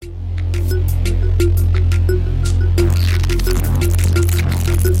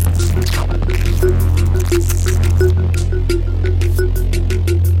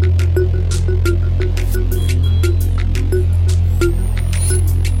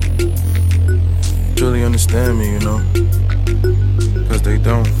truly understand me, you know, cause they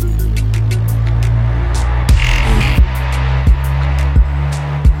don't.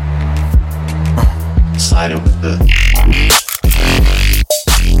 Sliding with the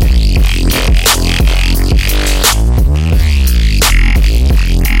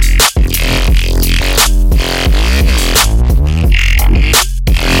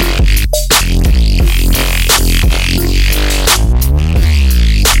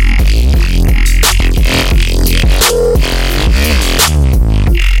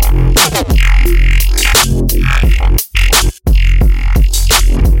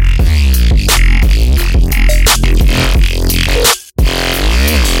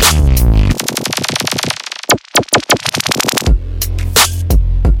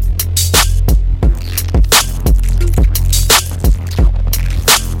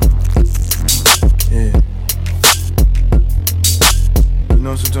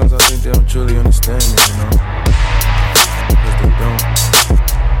sometimes I think they don't truly understand me, you know, cause they don't.